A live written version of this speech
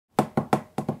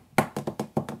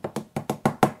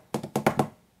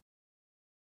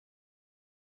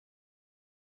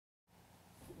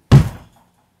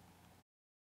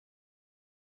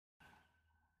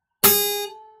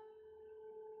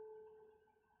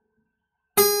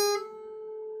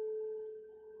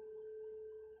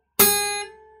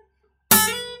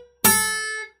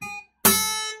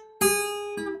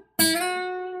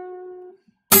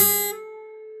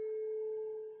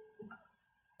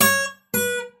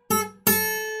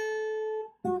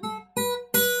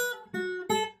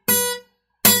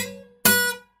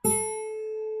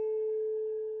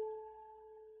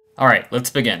Alright, let's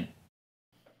begin.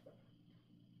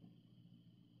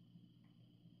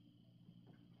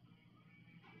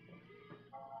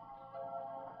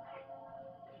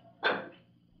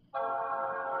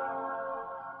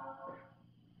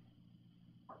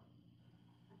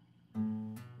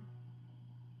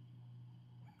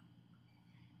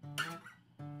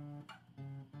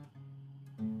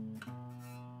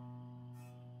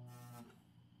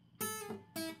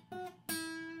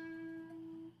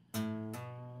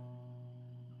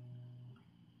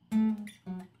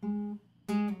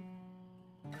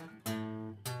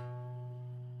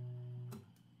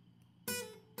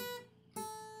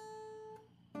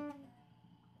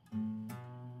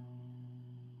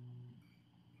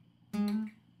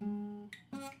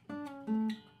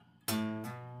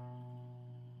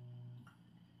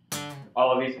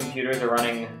 All of these computers are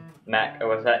running Mac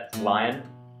OSX Lion.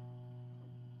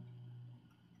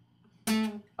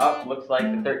 Up, looks like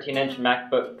the 13-inch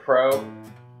MacBook Pro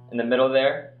in the middle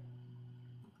there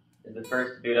is the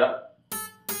first to boot up.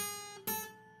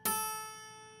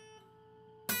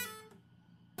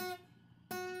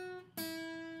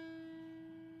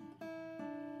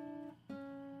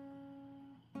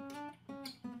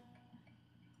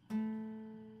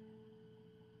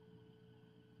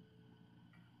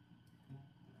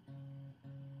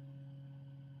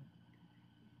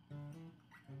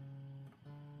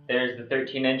 There's the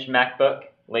 13-inch MacBook,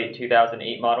 late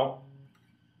 2008 model.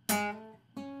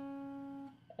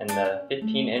 And the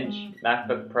 15-inch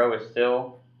MacBook Pro is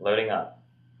still loading up.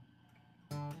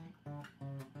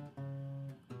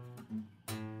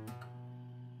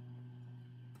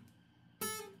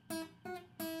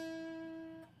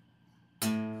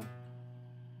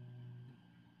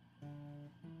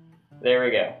 There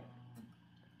we go.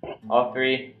 All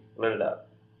three loaded up.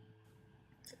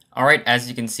 Alright, as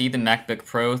you can see, the MacBook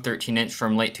Pro 13-inch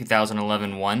from late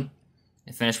 2011 won.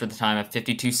 It finished with a time of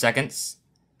 52 seconds.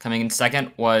 Coming in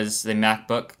second was the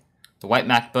white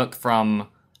MacBook from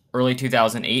early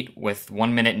 2008 with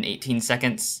 1 minute and 18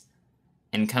 seconds.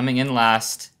 And coming in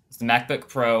last is the MacBook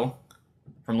Pro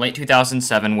from late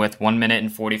 2007 with 1 minute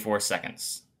and 44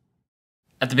 seconds.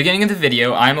 At the beginning of the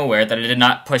video, I am aware that I did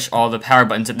not push all the power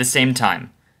buttons at the same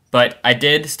time. But I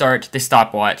did start the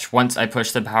stopwatch once I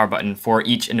pushed the power button for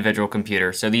each individual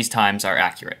computer, so these times are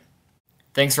accurate.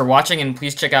 Thanks for watching, and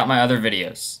please check out my other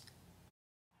videos.